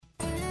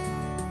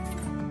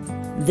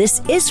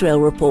This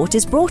Israel report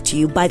is brought to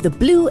you by the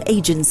Blue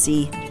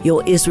Agency.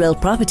 Your Israel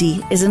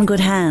property is in good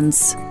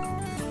hands.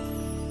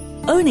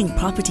 Owning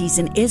properties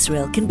in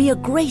Israel can be a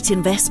great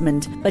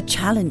investment, but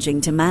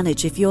challenging to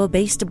manage if you're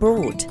based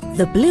abroad.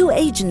 The Blue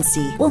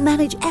Agency will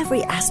manage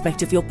every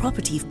aspect of your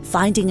property,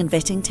 finding and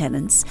vetting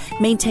tenants,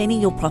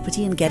 maintaining your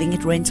property and getting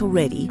it rental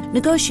ready,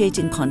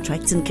 negotiating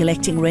contracts and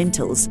collecting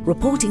rentals,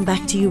 reporting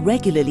back to you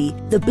regularly.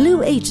 The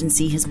Blue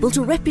Agency has built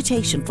a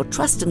reputation for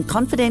trust and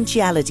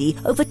confidentiality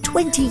over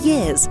 20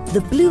 years.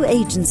 The Blue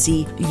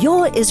Agency,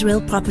 your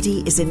Israel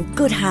property is in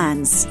good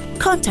hands.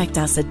 Contact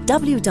us at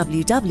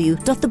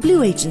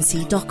www.theblueagency.com.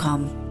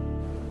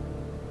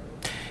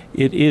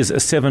 It is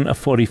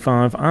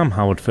 7:45. I'm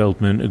Howard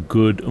Feldman.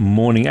 Good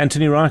morning.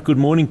 Anthony Reich, good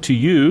morning to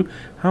you.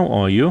 How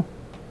are you?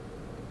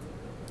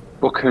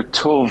 Boker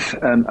Tov.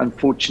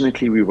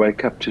 Unfortunately, we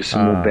wake up to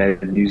some more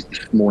bad news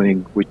this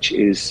morning, which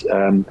is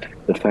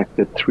the fact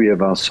that 3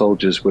 of our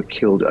soldiers were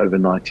killed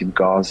overnight in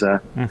Gaza.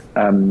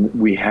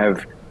 We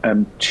have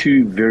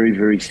 2 very,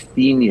 very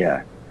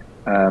senior,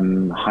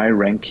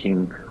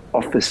 high-ranking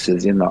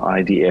officers in the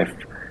IDF,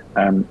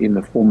 in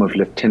the form of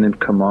Lieutenant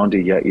Commander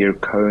Yair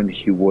Cohen.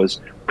 He was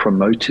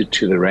promoted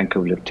to the rank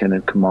of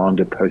Lieutenant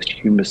Commander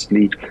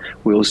posthumously.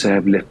 We also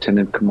have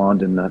Lieutenant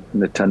Commander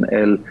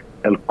Nathanael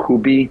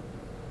El-Kubi,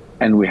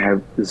 and we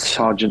have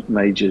Sergeant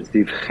Major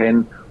Ziv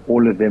Chen,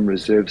 all of them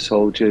reserve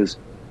soldiers,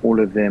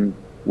 all of them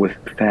with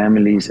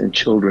families and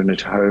children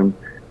at home,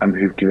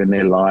 who've given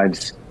their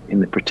lives in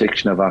the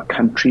protection of our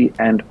country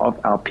and of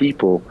our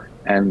people.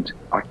 And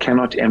I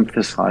cannot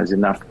emphasize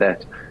enough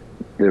that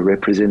the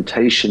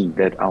representation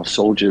that our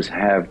soldiers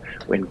have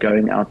when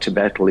going out to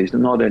battle is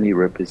not only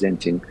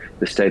representing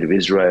the state of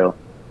Israel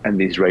and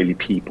the Israeli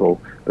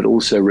people, but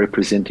also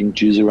representing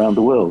Jews around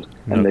the world.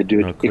 And they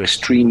do it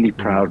extremely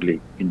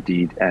proudly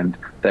indeed, and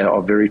they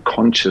are very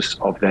conscious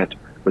of that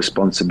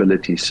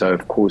responsibility. So,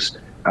 of course,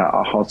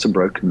 our hearts are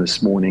broken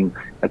this morning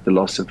at the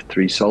loss of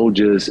 3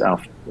 soldiers, our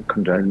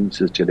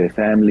condolences to their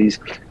families,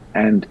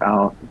 and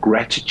our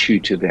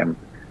gratitude to them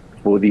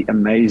for the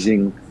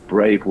amazing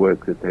brave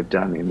work that they've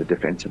done in the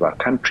defense of our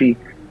country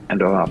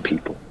and of our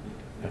people.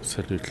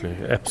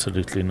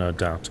 Absolutely, no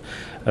doubt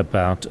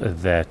about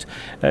that.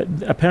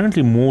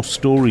 Apparently more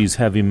stories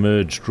have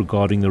emerged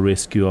regarding the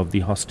rescue of the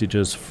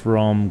hostages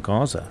from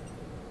Gaza.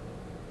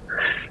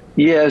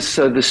 Yes,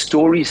 so the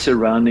stories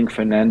surrounding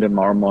Fernando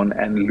Marmon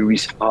and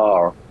Luis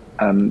Har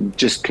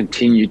just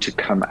continue to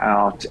come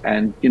out,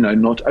 and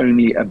not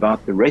only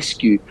about the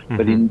rescue,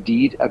 but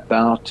indeed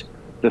about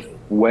the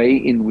way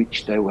in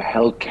which they were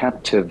held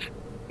captive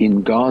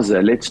in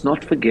Gaza. Let's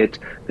not forget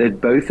that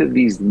both of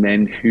these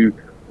men, who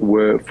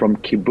were from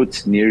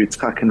kibbutz Nir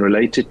Yitzchak and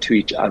related to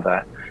each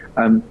other,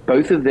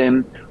 both of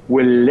them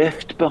were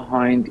left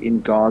behind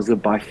in Gaza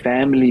by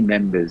family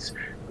members,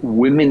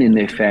 women in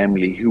their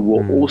family who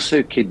were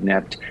also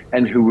kidnapped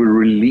and who were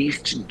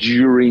released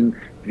during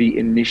the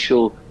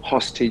initial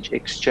hostage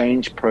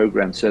exchange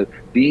program. So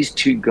these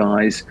 2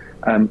 guys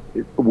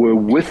were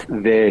with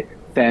their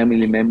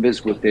family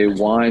members, with their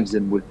wives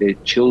and with their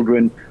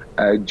children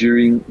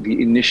during the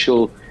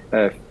initial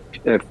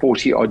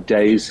 40-odd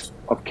days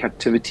of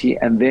captivity,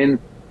 and then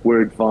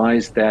were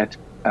advised that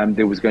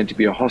there was going to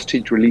be a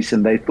hostage release,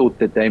 and they thought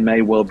that they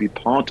may well be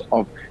part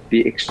of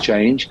the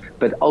exchange.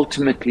 But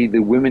ultimately, the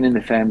women in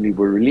the family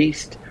were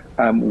released,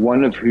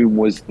 one of whom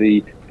was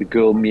the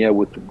girl Mia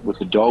with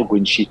the dog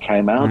when she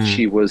came out.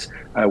 She was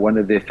one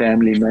of their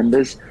family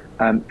members,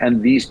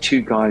 and these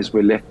 2 guys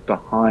were left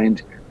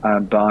behind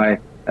by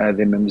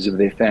the members of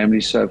their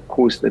family. So, of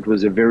course, that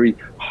was a very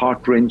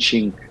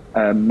heart-wrenching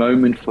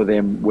moment for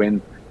them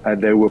when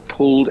they were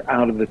pulled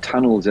out of the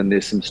tunnels. And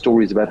there's some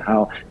stories about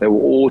how they were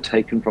all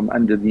taken from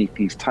underneath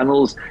these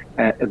tunnels.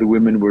 The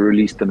women were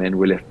released, the men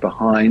were left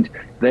behind.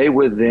 They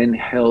were then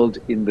held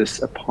in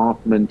this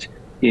apartment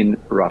in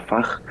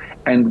Rafah,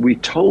 and we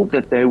told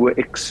that they were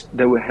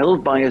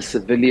held by a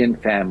civilian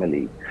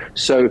family.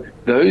 So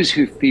those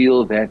who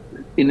feel that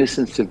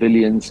innocent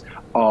civilians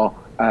are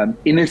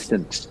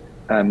innocent,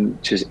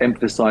 to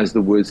emphasize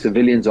the word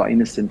civilians are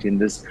innocent in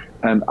this,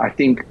 I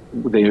think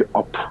they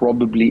are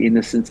probably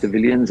innocent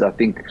civilians. I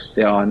think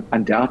they are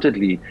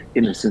undoubtedly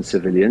innocent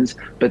civilians,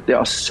 but there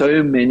are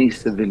so many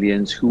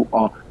civilians who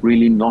are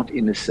really not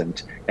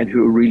innocent and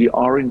who really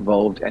are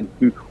involved and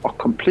who are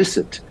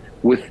complicit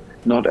with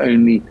not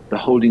only the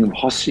holding of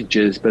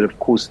hostages, but of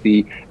course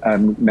the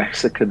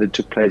massacre that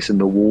took place in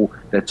the war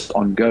that's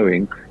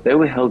ongoing. They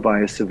were held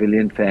by a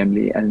civilian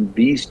family, and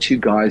these 2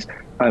 guys,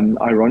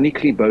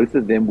 ironically, both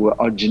of them were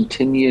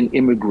Argentinian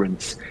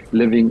immigrants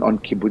living on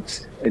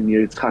kibbutz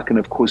Nir Yitzchak. And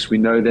of course, we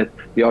know that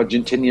the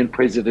Argentinian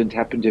president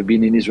happened to have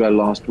been in Israel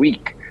last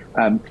week,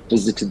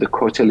 visited the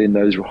Kotel in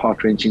those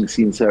heart-wrenching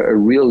scenes. So a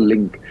real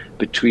link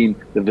between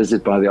the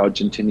visit by the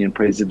Argentinian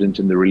president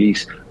and the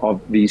release of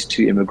these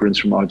 2 immigrants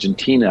from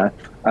Argentina.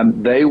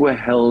 They were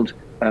held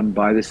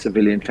by the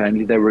civilian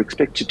family. They were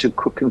expected to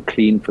cook and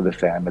clean for the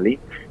family,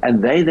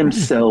 and they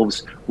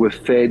themselves were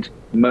fed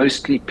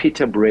mostly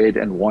pita bread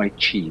and white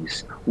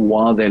cheese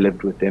while they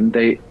lived with them.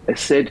 They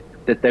said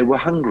that they were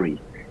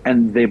hungry,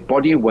 and their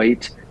body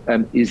weight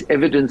is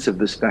evidence of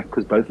this fact,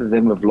 because both of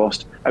them have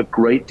lost a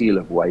great deal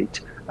of weight.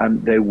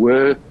 They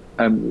were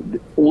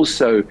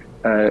also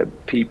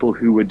people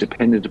who were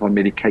dependent upon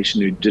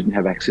medication, who didn't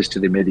have access to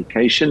their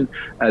medication.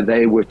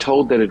 They were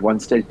told that at one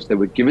stage they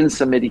were given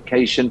some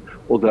medication,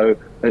 although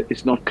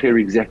it's not clear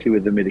exactly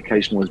whether the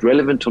medication was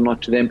relevant or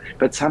not to them,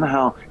 but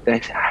somehow they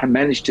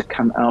managed to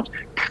come out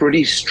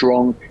pretty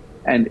strong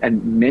and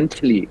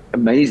mentally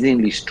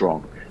amazingly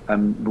strong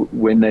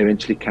when they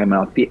eventually came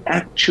out. The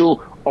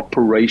actual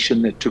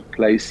operation that took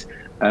place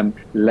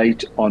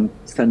late on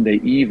Sunday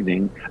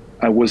evening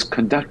was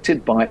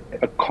conducted by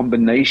a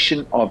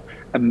combination of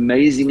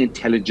amazing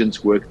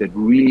intelligence work that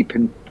really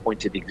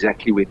pinpointed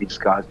exactly where these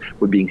guys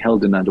were being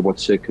held and under what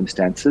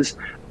circumstances,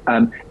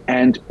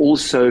 and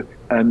also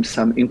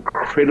some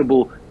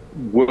incredible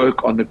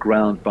work on the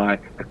ground by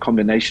a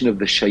combination of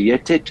the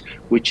Shayetet,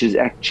 which is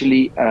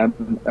actually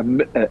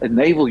a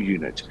naval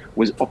unit,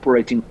 was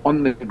operating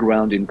on the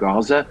ground in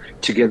Gaza,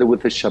 together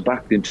with the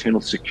Shabak, the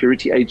Internal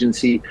Security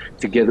Agency,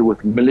 together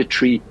with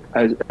military,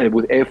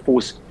 with Air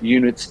Force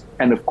units,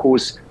 and of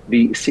course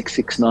the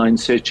 669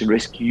 Search and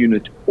Rescue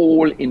Unit,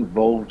 all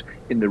involved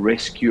in the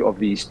rescue of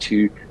these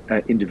two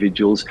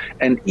individuals.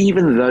 And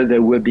even though they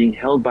were being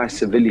held by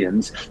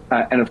civilians,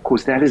 and of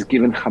course that has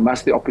given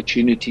Hamas the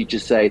opportunity to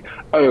say,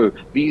 oh,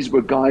 these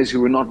were guys who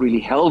were not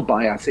really held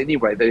by us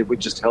anyway, they were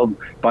just held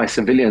by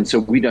civilians, so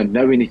we don't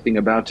know anything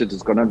about it,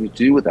 it's got nothing to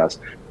do with us.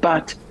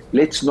 But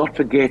let's not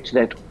forget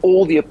that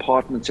all the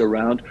apartments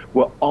around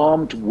were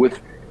armed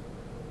with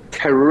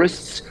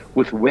terrorists,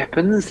 with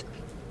weapons,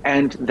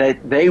 and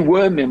that they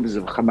were members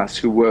of Hamas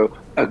who were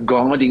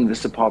guarding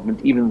this apartment,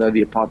 even though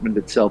the apartment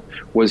itself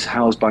was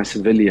housed by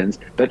civilians.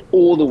 But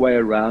all the way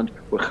around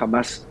were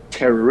Hamas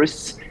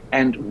terrorists.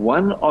 And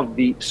one of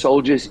the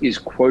soldiers is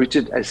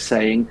quoted as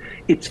saying,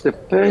 "It's the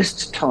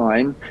first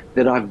time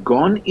that I've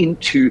gone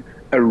into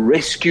a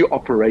rescue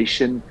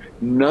operation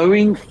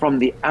knowing from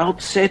the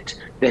outset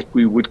that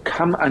we would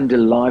come under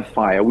live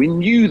fire. We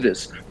knew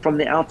this from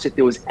the outset.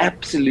 There was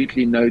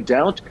absolutely no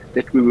doubt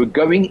that we were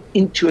going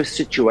into a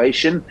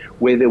situation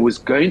where there was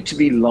going to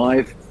be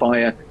live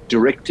fire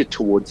directed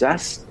towards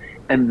us."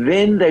 And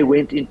then they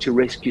went in to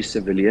rescue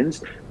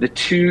civilians. The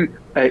two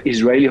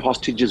Israeli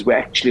hostages were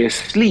actually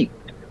asleep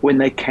when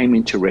they came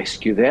in to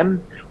rescue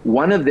them.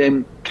 One of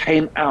them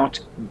came out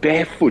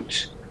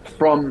barefoot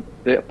from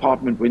the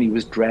apartment when he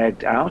was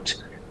dragged out.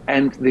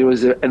 And there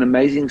was an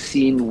amazing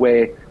scene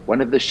where one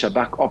of the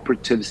Shabak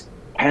operatives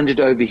handed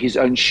over his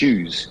own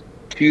shoes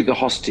to the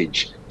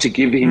hostage to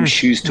give him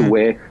shoes to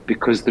wear,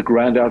 because the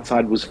ground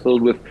outside was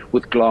filled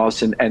with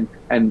glass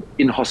and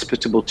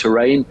inhospitable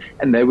terrain,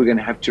 and they were going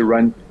to have to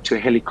run to a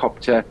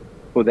helicopter,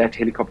 for that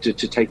helicopter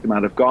to take them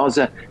out of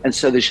Gaza. And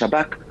so the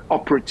Shabak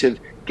operative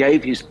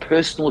gave his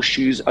personal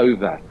shoes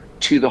over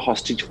to the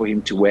hostage for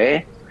him to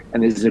wear.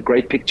 And there's a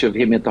great picture of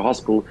him at the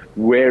hospital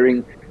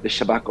wearing the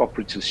Shabak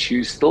operative's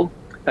shoes still.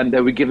 And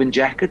they were given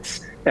jackets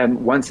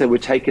once they were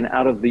taken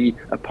out of the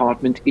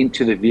apartment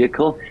into the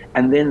vehicle.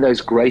 And then those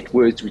great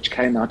words which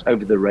came out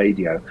over the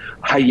radio,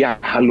 Haya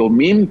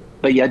halomim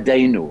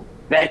bayadenu.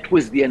 That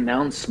was the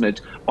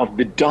announcement of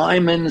the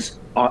diamonds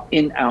are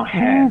in our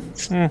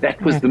hands. That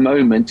was the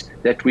moment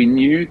that we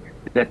knew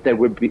that they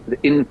would be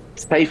in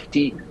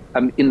safety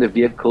in the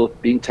vehicle,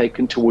 being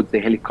taken towards the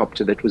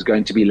helicopter that was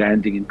going to be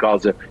landing in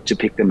Gaza to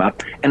pick them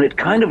up. And it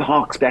kind of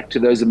harks back to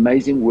those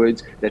amazing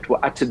words that were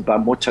uttered by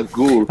Mota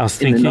Gur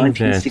in the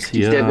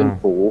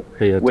 1967 war,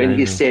 when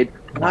he said,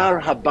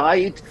 Har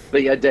Habayit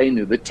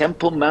B'Yadenu, the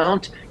Temple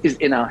Mount is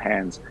in our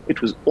hands.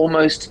 It was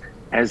almost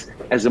as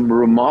a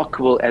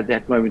remarkable at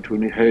that moment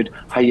when we heard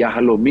Haya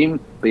Halomim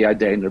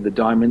B'Yadenu, the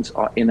diamonds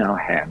are in our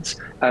hands.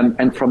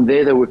 And from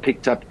there they were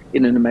picked up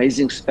in an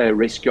amazing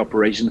rescue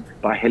operation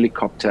by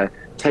helicopter,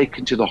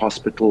 taken to the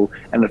hospital.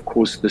 And of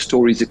course the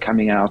stories are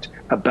coming out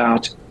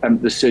about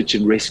the search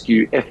and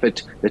rescue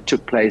effort that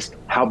took place,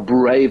 how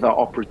brave our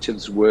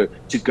operatives were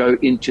to go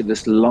into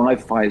this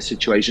live fire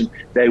situation.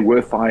 They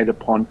were fired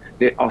upon.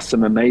 There are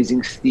some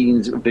amazing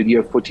scenes,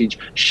 video footage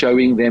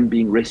showing them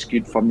being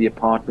rescued from the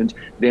apartment,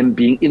 them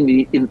being in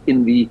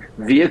the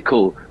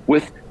vehicle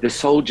with the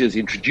soldiers,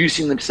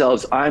 introducing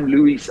themselves. I'm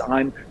Luis,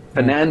 I'm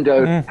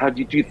Fernando, how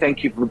do you do?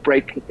 Thank you for the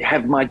break.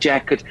 Have my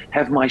jacket,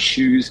 have my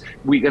shoes.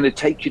 We're going to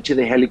take you to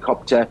the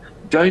helicopter.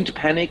 Don't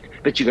panic,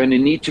 but you're going to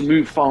need to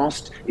move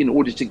fast in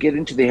order to get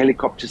into the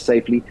helicopter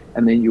safely,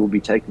 and then you'll be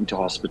taken to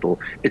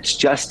hospital. It's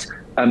just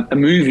a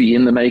movie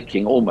in the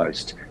making,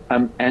 almost.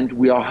 And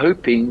we are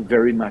hoping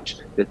very much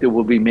that there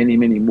will be many,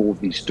 many more of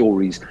these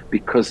stories,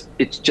 because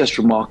it's just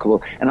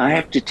remarkable. And I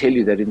have to tell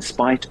you that in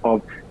spite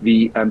of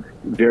the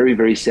very,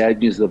 very sad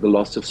news of the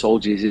loss of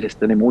soldiers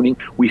yesterday morning,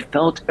 we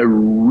felt a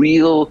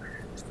real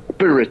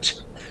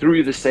spirit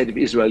through the state of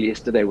Israel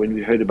yesterday when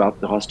we heard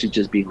about the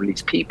hostages being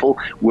released. People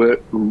were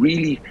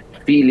really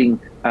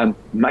feeling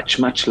much,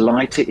 much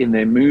lighter in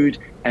their mood.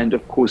 And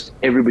of course,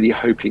 everybody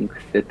hoping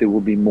that there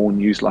will be more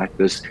news like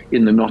this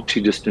in the not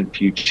too distant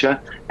future.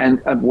 And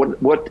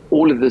what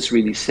all of this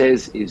really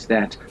says is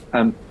that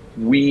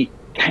we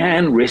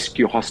can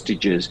rescue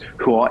hostages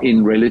who are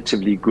in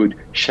relatively good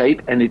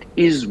shape, and it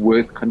is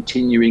worth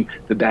continuing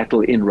the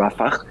battle in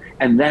Rafah.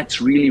 And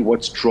that's really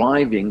what's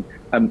driving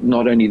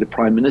not only the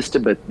Prime Minister,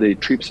 but the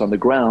troops on the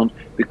ground,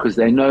 because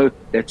they know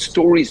that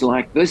stories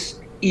like this,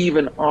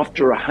 even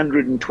after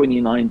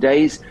 129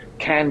 days,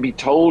 can be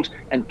told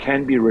and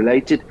can be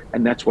related,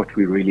 and that's what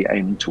we're really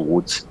aiming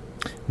towards.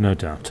 No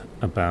doubt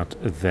about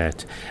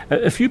that.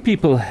 A few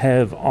people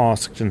have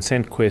asked and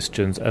sent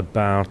questions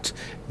about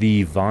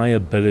the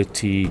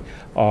viability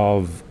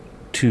of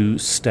two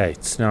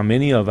states. Now,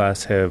 many of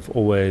us have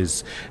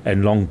always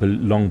and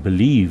long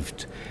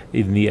believed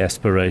in the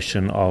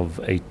aspiration of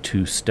a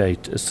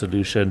two-state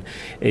solution.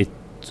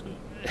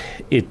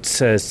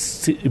 It's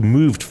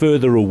moved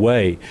further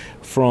away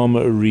from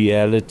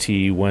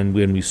reality when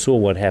we saw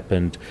what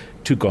happened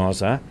to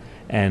Gaza,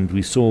 and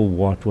we saw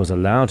what was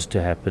allowed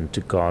to happen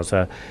to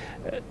Gaza.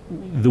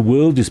 The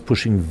world is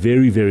pushing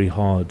very, very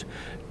hard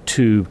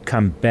to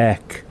come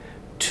back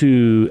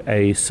to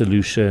a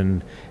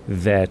solution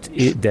that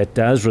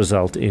does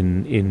result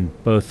in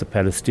both the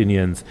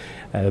Palestinians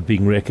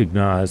being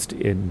recognized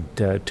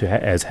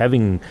as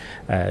having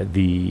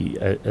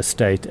a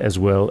state, as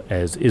well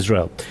as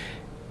Israel.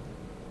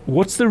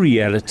 What's the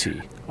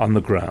reality on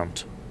the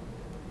ground?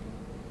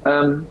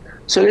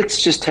 So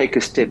let's just take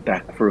a step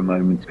back for a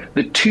moment.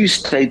 The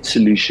two-state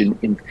solution,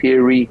 in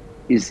theory,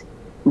 is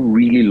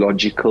really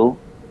logical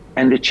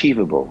and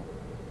achievable.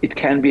 It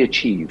can be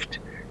achieved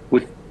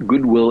with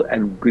goodwill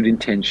and good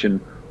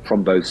intention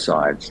from both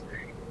sides.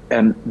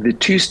 The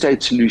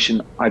two-state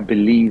solution, I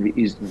believe,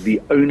 is the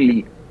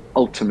only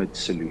ultimate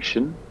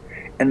solution.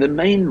 And the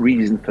main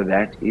reason for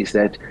that is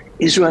that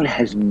Israel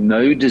has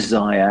no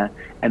desire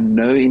and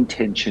no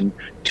intention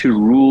to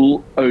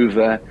rule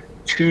over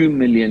 2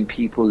 million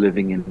people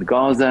living in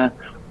Gaza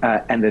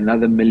and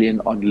another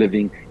million odd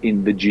living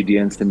in the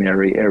Judea and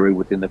Samaria area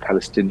within the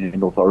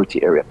Palestinian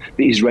Authority area.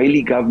 The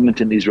Israeli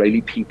government and the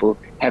Israeli people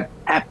have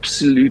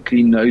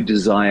absolutely no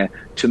desire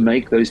to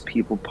make those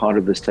people part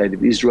of the state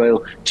of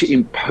Israel, to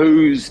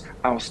impose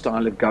our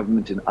style of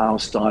government and our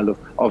style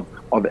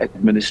of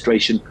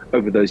administration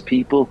over those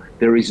people.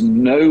 There is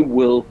no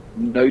will,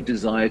 no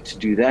desire to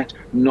do that,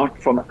 not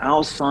from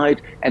our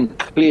side and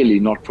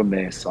clearly not from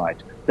their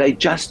side. They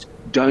just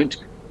don't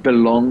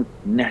belong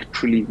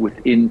naturally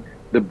within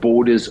the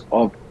borders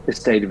of the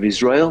state of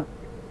Israel.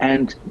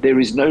 And there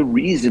is no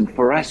reason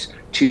for us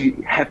to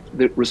have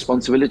the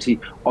responsibility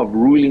of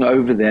ruling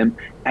over them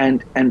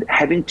and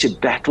having to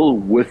battle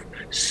with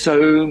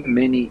so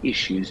many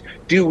issues.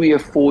 Do we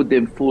afford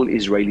them full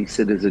Israeli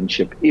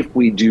citizenship? If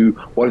we do,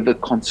 what are the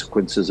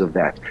consequences of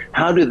that?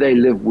 How do they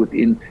live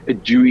within a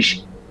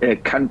Jewish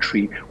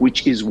country,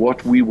 which is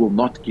what we will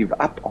not give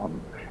up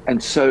on?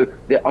 And so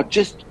there are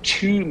just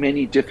too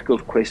many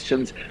difficult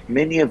questions,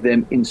 many of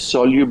them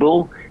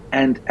insoluble,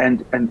 and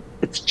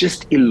it's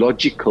just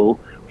illogical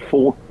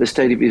for the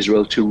state of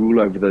Israel to rule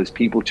over those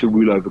people, to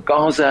rule over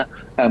Gaza,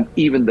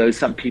 even though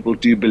some people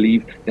do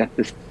believe that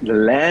the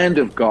land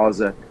of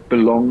Gaza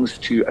belongs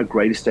to a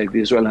greater state of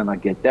Israel, and I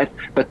get that.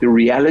 But the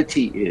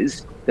reality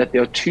is that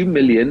there are 2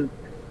 million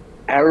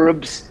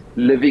Arabs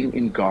living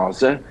in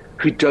Gaza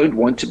who don't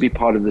want to be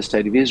part of the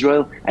state of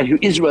Israel, and who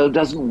Israel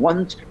doesn't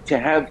want to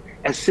have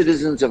as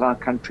citizens of our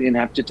country and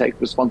have to take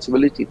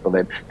responsibility for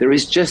them. There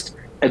is just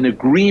an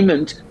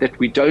agreement that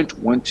we don't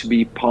want to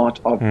be part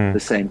of the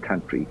same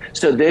country.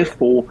 So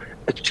therefore,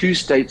 a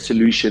two-state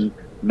solution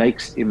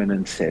makes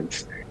imminent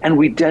sense. And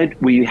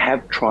we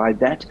have tried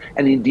that,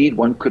 and indeed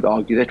one could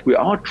argue that we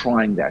are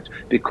trying that,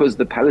 because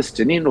the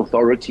Palestinian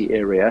Authority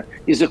area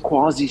is a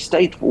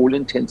quasi-state for all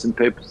intents and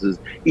purposes,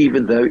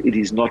 even though it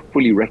is not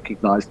fully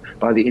recognized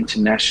by the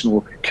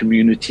international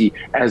community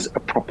as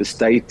a proper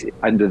state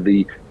under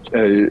the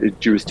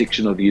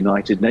jurisdiction of the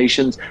United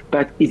Nations,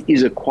 but it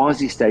is a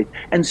quasi-state.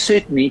 And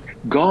certainly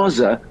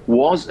Gaza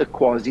was a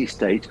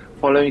quasi-state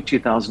following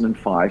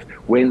 2005,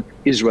 when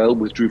Israel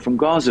withdrew from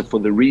Gaza for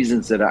the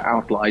reasons that are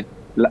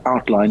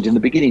outlined in the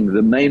beginning.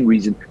 The main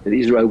reason that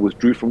Israel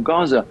withdrew from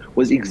Gaza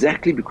was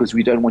exactly because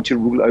we don't want to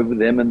rule over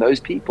them and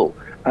those people.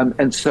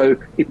 And so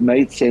it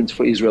made sense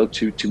for Israel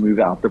to move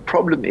out. The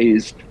problem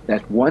is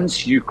that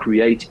once you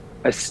create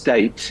a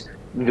state,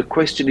 the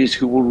question is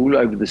who will rule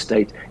over the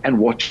state and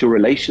what your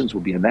relations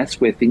will be. And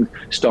that's where things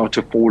start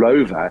to fall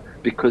over,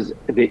 because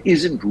there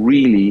isn't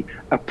really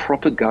a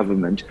proper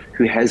government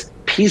who has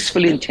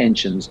peaceful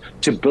intentions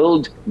to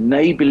build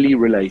neighborly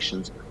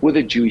relations with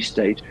a Jewish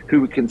state,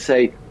 who can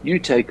say, you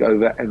take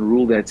over and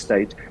rule that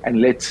state,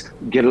 and let's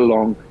get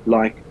along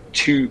like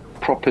two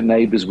proper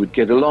neighbors would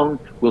get along.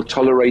 We'll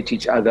tolerate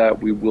each other.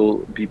 We will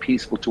be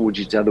peaceful towards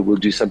each other. We'll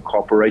do some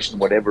cooperation,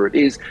 whatever it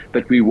is,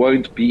 but we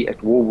won't be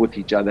at war with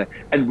each other,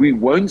 and we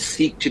won't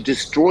seek to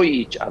destroy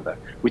each other,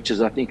 which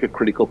is, I think, a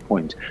critical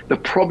point. The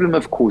problem,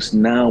 of course,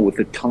 now with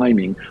the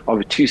timing of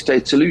a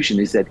two-state solution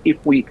is that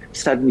if we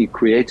suddenly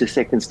create a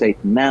second state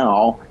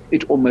now,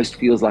 it almost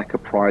feels like a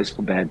prize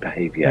for bad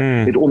behavior.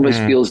 It almost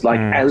feels like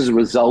as a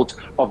result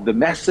of the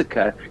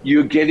massacre,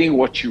 you're getting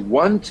what you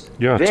want.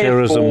 Yeah,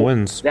 terrorism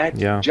wins.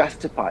 That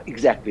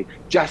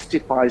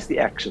justifies the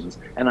actions.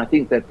 And I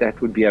think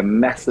that would be a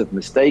massive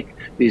mistake.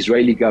 The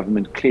Israeli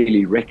government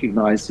clearly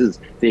recognizes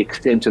the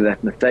extent of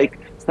that mistake.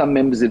 Some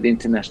members of the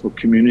international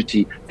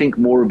community think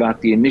more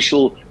about the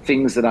initial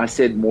things that I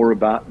said more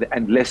about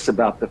and less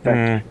about the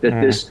fact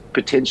that this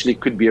potentially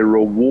could be a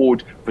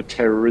reward for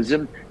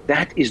terrorism.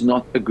 That is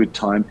not a good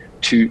time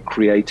to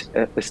create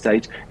a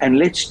state. And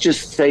let's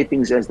just say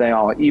things as they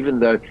are, even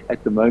though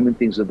at the moment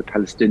things with the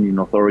Palestinian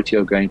Authority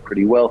are going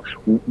pretty well.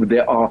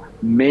 There are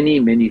many,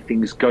 many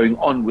things going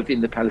on within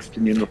the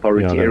Palestinian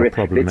Authority area.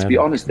 Let's be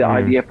honest, the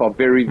IDF are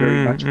very,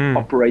 very much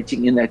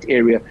operating in that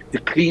area to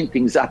clean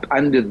things up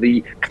under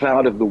the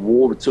cloud of the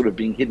war. It's sort of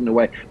being hidden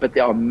away. But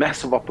there are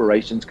massive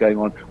operations going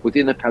on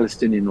within the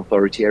Palestinian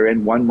Authority area.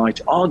 And one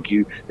might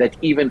argue that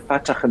even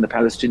Fatah and the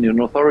Palestinian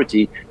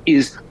Authority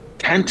is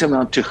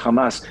tantamount to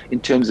Hamas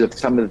in terms of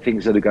some of the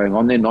things that are going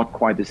on. They're not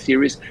quite as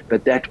serious,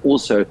 but that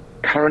also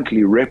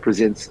currently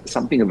represents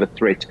something of a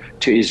threat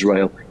to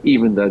Israel,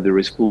 even though there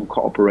is full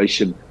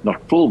cooperation,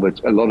 not full,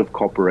 but a lot of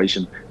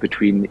cooperation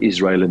between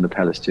Israel and the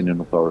Palestinian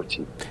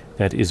Authority.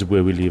 That is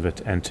where we leave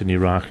it. Anthony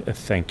Reich,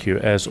 thank you.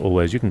 As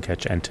always, you can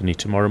catch Anthony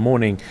tomorrow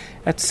morning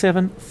at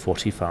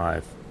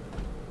 7:45.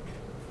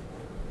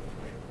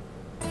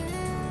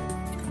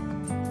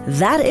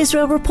 That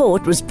Israel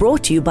Report was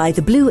brought to you by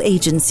the Blue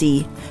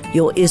Agency.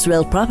 Your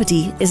Israel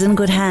property is in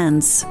good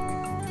hands.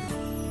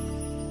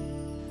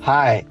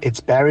 Hi,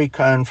 it's Barry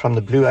Cohen from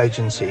the Blue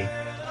Agency.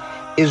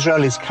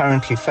 Israel is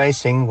currently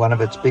facing one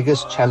of its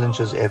biggest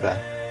challenges ever.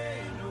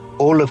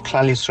 All of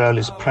Klal Yisrael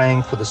is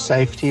praying for the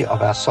safety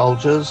of our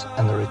soldiers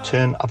and the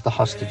return of the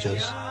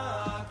hostages.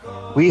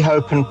 We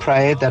hope and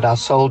pray that our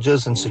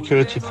soldiers and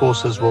security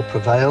forces will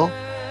prevail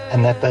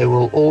and that they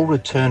will all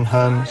return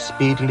home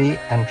speedily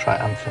and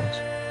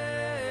triumphant.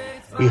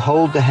 We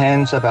hold the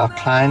hands of our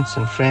clients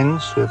and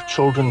friends who have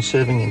children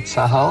serving in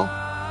Tzahal,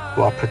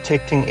 who are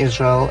protecting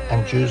Israel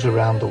and Jews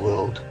around the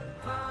world.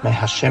 May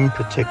Hashem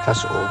protect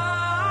us all.